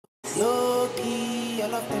see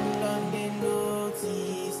all of them done, they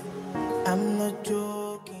notice. I'm not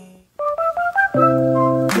joking.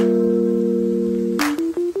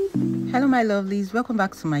 Hello my lovelies, welcome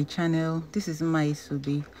back to my channel. This is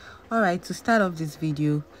Aso. Alright, to start off this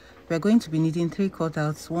video, we're going to be needing 3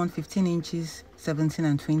 cutouts, one 15 inches, 17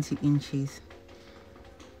 and 20 inches.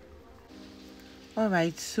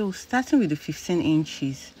 Alright, so starting with the 15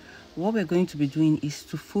 inches, what we're going to be doing is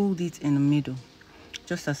to fold it in the middle,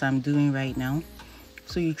 just as I'm doing right now.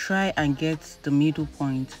 So you try and get the middle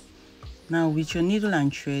point. Now with your needle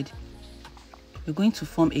and thread, you're going to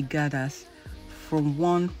form a gathers from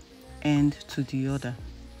one end to the other.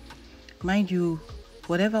 Mind you,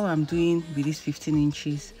 whatever I'm doing with these 15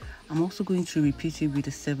 inches, I'm also going to repeat it with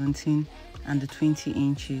the 17 and the 20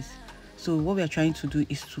 inches. So what we are trying to do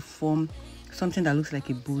is to form something that looks like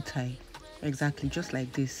a bow tie, exactly just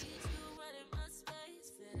like this.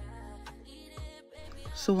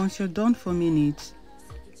 So once you're done forming it,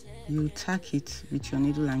 you tack it with your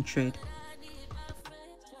needle and thread.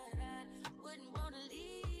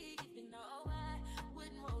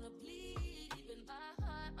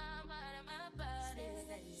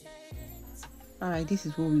 Alright, this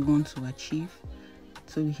is what we want to achieve.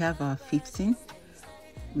 So we have our 15,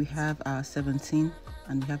 we have our 17,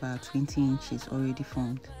 and we have our 20 inches already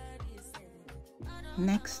formed.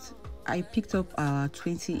 Next, I picked up our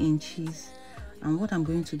 20 inches, and what I'm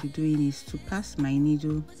going to be doing is to pass my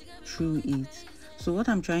needle through it. So what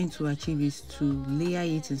I'm trying to achieve is to layer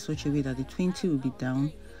it in such a way that the 20 will be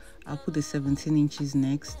down. I'll put the 17 inches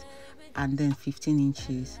next, and then 15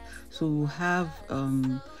 inches. So we'll have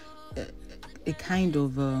a kind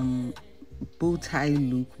of bow tie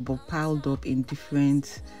look, but piled up in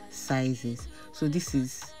different sizes. So this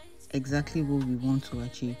is exactly what we want to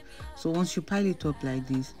achieve. So once you pile it up like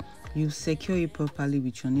this, you secure it properly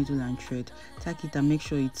with your needle and thread. Tack it and make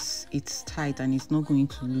sure it's tight and it's not going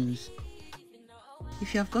to loose.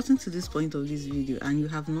 If you have gotten to this point of this video and you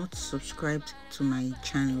have not subscribed to my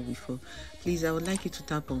channel before, please, I would like you to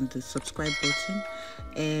tap on the subscribe button,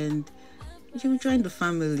 and you'll join the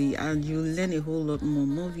family and you'll learn a whole lot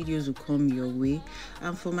more videos will come your way.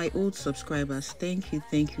 And for my old subscribers, thank you,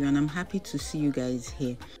 and I'm happy to see you guys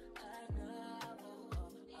here.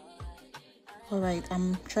 Alright,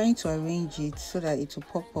 I'm trying to arrange it so that it will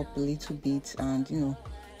pop up a little bit and, you know,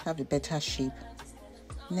 have a better shape.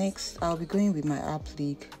 Next, I'll be going with my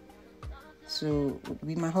applique. So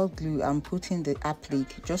with my hot glue, I'm putting the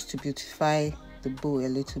applique just to beautify the bow a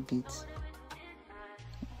little bit.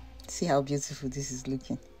 See how beautiful this is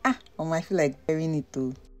looking. I feel like wearing it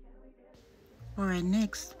too. Alright,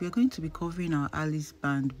 next we're going to be covering our Alice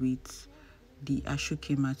band with the Aso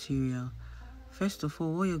OkeFabric material. First of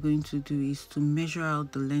all, what you're going to do is to measure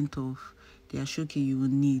out the length of the Aso OkeFabric you will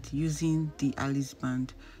need using the Alice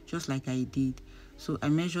band, just like I did. So I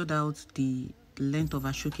measured out the length of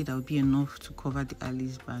Aso OkeFabric that will be enough to cover the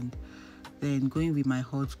Alice band. Then going with my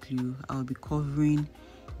hot glue, I'll be covering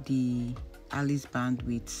the Alice band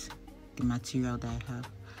with the material that I have.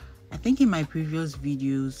 I think in my previous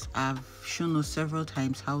videos I've shown us several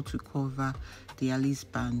times how to cover the Alice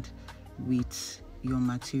band with your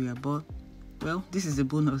material, but well, this is a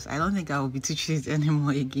bonus. I don't think I will be teaching it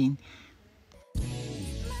anymore again.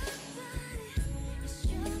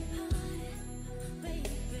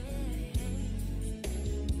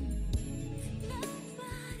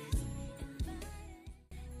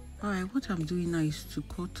 Alright, what I'm doing now is to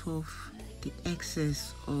cut off the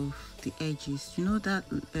excess of the edges. You know that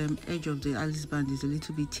edge of the Alice band is a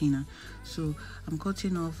little bit thinner, so I'm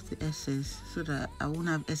cutting off the excess so that I won't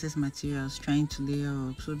have excess materials trying to layer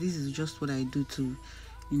up. So this is just what I do to,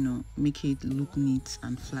 you know, make it look neat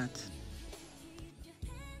and flat.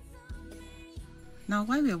 Now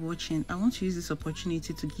while we're watching, I want to use this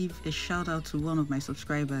opportunity to give a shout out to one of my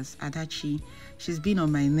subscribers, Adachi. She's been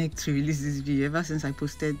on my neck to release this video ever since I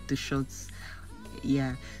posted the shots.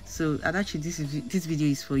 Yeah, so Adachi, this video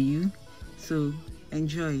is for you, so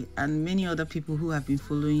enjoy. And many other people who have been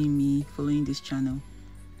following me, following this channel,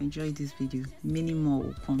 enjoy this video. Many more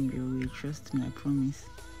will come your way, trust me, I promise.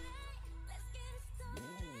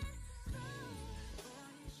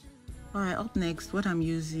 Alright, up next, what I'm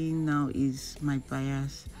using now is my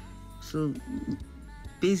bias. So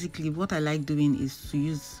basically what I like doing is to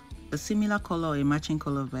use a similar color or a matching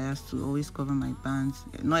color of bias to always cover my bands.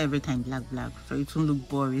 Not every time black, so it won't look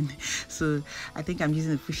boring. So I think I'm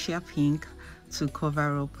using a fuchsia pink to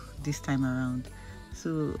cover up this time around.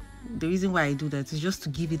 So the reason why I do that is just to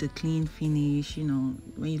give it a clean finish. You know,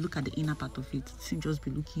 when you look at the inner part of it, it seems just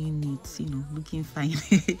be looking neat, you know, looking fine.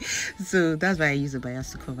 So that's why I use a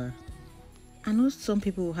bias to cover. I know some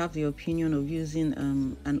people have the opinion of using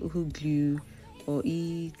an uhu glue or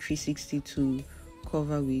E360 to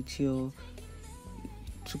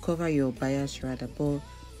cover your bias rather, but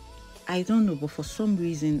I don't know, but for some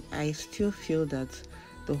reason I still feel that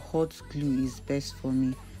the hot glue is best for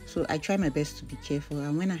me. So I try my best to be careful,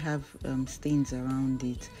 and when I have stains around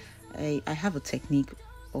it, I have a technique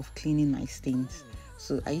of cleaning my stains.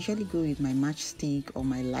 So I usually go with my matchstick or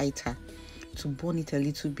my lighter to burn it a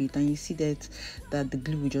little bit, and you see that the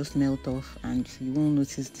glue will just melt off and you won't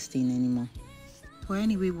notice the stain anymore. But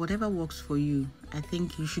anyway, whatever works for you, I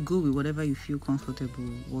think you should go with whatever you feel comfortable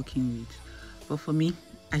working with. But for me,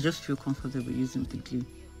 I just feel comfortable using the glue.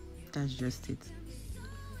 That's just it.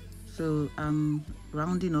 So I'm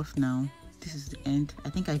rounding off now. This is the end. I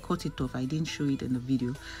think I cut it off. I didn't show it in the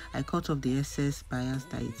video. I cut off the excess bias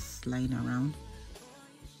that is lying around.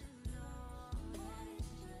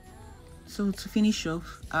 So to finish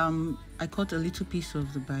off, I cut a little piece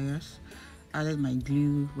of the bias, added my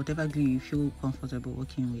glue, whatever glue you feel comfortable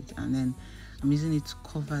working with, and then I'm using it to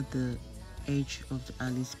cover the edge of the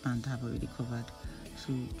Alice band I've already covered.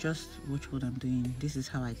 So just watch what I'm doing. This is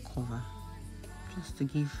how I cover, just to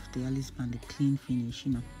give the Alice band a clean finish,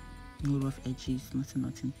 you know, no rough edges,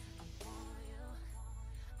 nothing.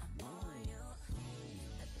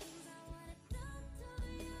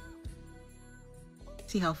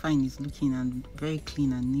 See how fine it's looking and very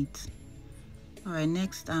clean and neat. All right,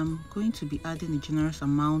 next I'm going to be adding a generous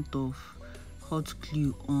amount of hot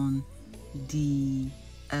glue on the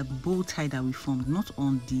bow tie that we formed, not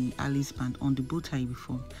on the Alice band, on the bow tie we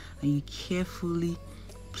formed, and you carefully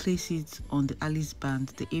place it on the Alice band,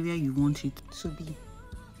 the area you want it to be.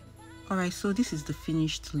 All right, so this is the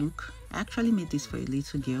finished look. I actually made this for a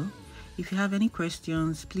little girl. If you have any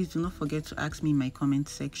questions, please do not forget to ask me in my comment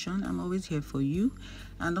section. I'm always here for you.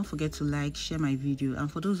 And don't forget to like, share my video.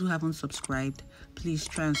 And for those who haven't subscribed, please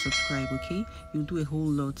try and subscribe, okay? You'll do a whole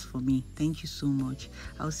lot for me. Thank you so much.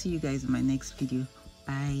 I'll see you guys in my next video.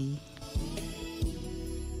 Bye.